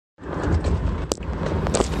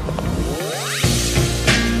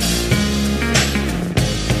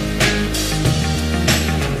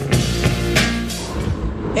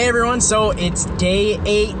everyone, so it's day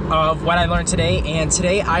 8 of what I learned today, and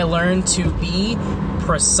today I learned to be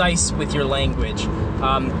precise with your language.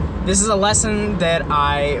 This is a lesson that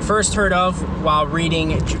I first heard of while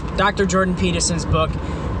reading Dr. Jordan Peterson's book,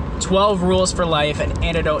 12 Rules for Life, An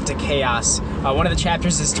Antidote to Chaos. One of the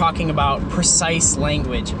chapters is talking about precise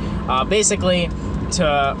language. Basically,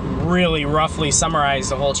 to really roughly summarize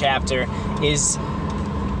the whole chapter, is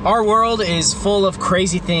our world is full of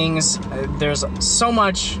crazy things. There's so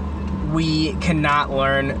much we cannot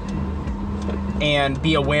learn and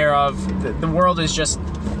be aware of. The world is just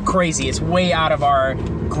crazy. It's way out of our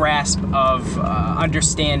grasp of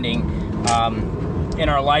understanding in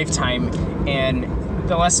our lifetime. And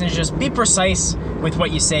the lesson is just be precise with what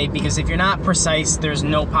you say, because if you're not precise, there's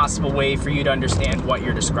no possible way for you to understand what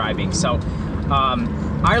you're describing. So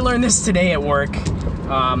I learned this today at work.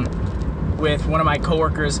 With one of my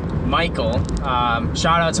coworkers, Michael.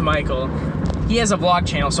 Shout out to Michael. He has a vlog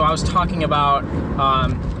channel, so I was talking about,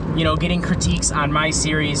 getting critiques on my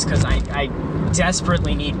series, because I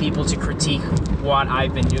desperately need people to critique what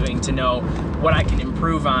I've been doing to know what I can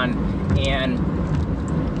improve on. And,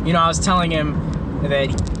 I was telling him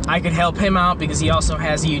that I could help him out because he also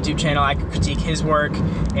has a YouTube channel. I could critique his work,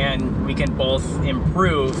 and we can both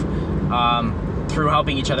improve through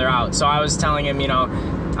helping each other out. So I was telling him,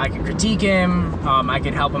 I could critique him, I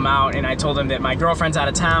could help him out, and I told him that my girlfriend's out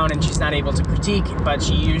of town and she's not able to critique, but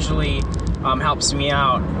she usually helps me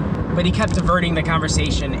out. But he kept diverting the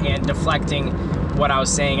conversation and deflecting what I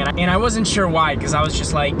was saying, and I wasn't sure why, because I was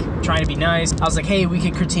just like trying to be nice. I was like, hey, we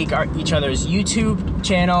could critique each other's YouTube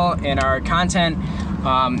channel and our content,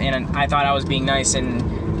 and I thought I was being nice,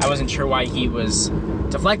 and I wasn't sure why he was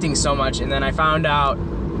deflecting so much. And then I found out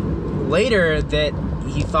later that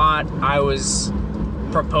he thought I was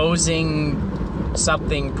proposing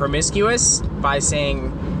something promiscuous by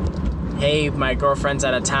saying, hey, my girlfriend's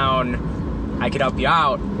out of town, I could help you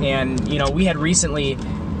out. And we had recently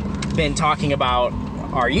been talking about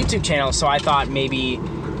our YouTube channel, so I thought maybe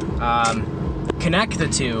connect the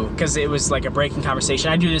two, because it was like a breaking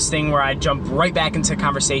conversation. I do this thing where I jump right back into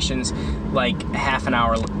conversations like half an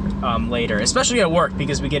hour later, especially at work,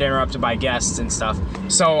 because we get interrupted by guests and stuff.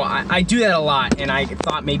 So I do that a lot, and I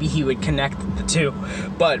thought maybe he would connect the two,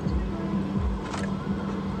 but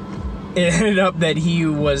it ended up that he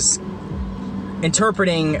was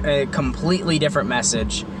interpreting a completely different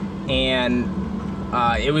message, and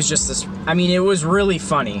it was just this, it was really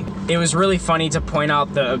funny. It was really funny to point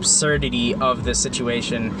out the absurdity of the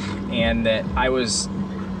situation, and that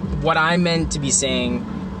what I meant to be saying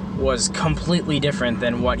was completely different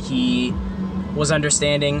than what he was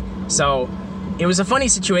understanding. So it was a funny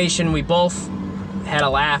situation. We both had a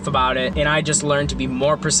laugh about it, and I just learned to be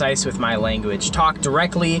more precise with my language. Talk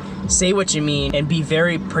directly, say what you mean, and be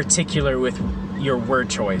very particular with your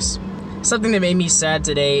word choice. Something that made me sad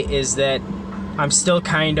today is that I'm still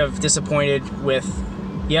kind of disappointed with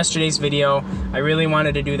yesterday's video. I really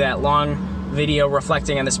wanted to do that long video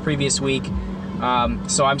reflecting on this previous week,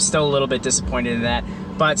 so I'm still a little bit disappointed in that.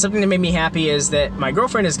 But something that made me happy is that my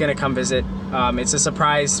girlfriend is going to come visit. It's a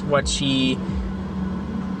surprise what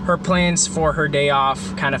her plans for her day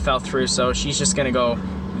off kind of fell through, so she's just going to go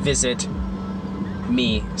visit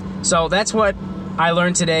me. So that's what I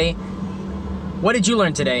learned today. What did you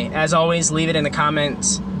learn today? As always, leave it in the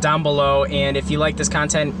comments down below, and if you like this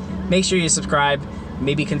content, make sure you subscribe.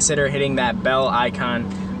 Maybe consider hitting that bell icon.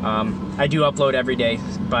 I do upload every day,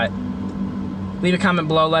 but leave a comment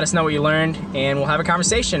below, let us know what you learned, and we'll have a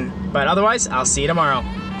conversation. But otherwise, I'll see you tomorrow.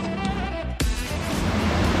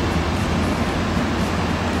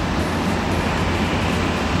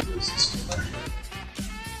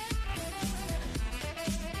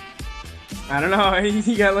 I don't know,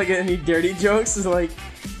 you got like any dirty jokes? Is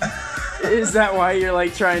that why you're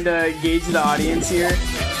like trying to gauge the audience here?